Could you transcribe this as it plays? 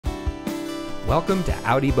Welcome to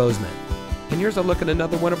Audi Bozeman, and here's a look at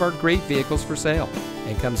another one of our great vehicles for sale,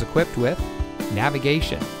 and comes equipped with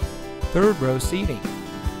navigation, third row seating,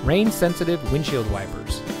 rain sensitive windshield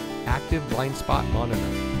wipers, active blind spot monitor,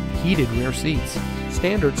 heated rear seats,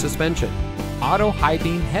 standard suspension, auto high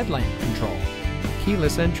beam headlamp control,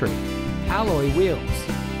 keyless entry, alloy wheels,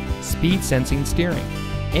 speed sensing steering,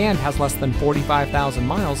 and has less than 45,000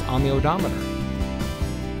 miles on the odometer.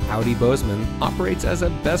 Audi Bozeman operates as a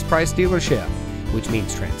best price dealership, which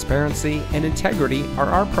means transparency and integrity are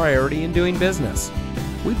our priority in doing business.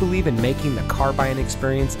 We believe in making the car buying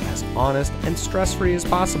experience as honest and stress-free as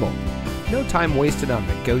possible. No time wasted on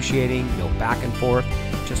negotiating, no back and forth,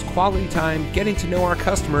 just quality time getting to know our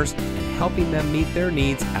customers and helping them meet their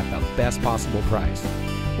needs at the best possible price.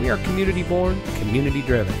 We are community born, community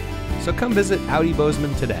driven. So come visit Audi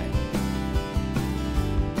Bozeman today.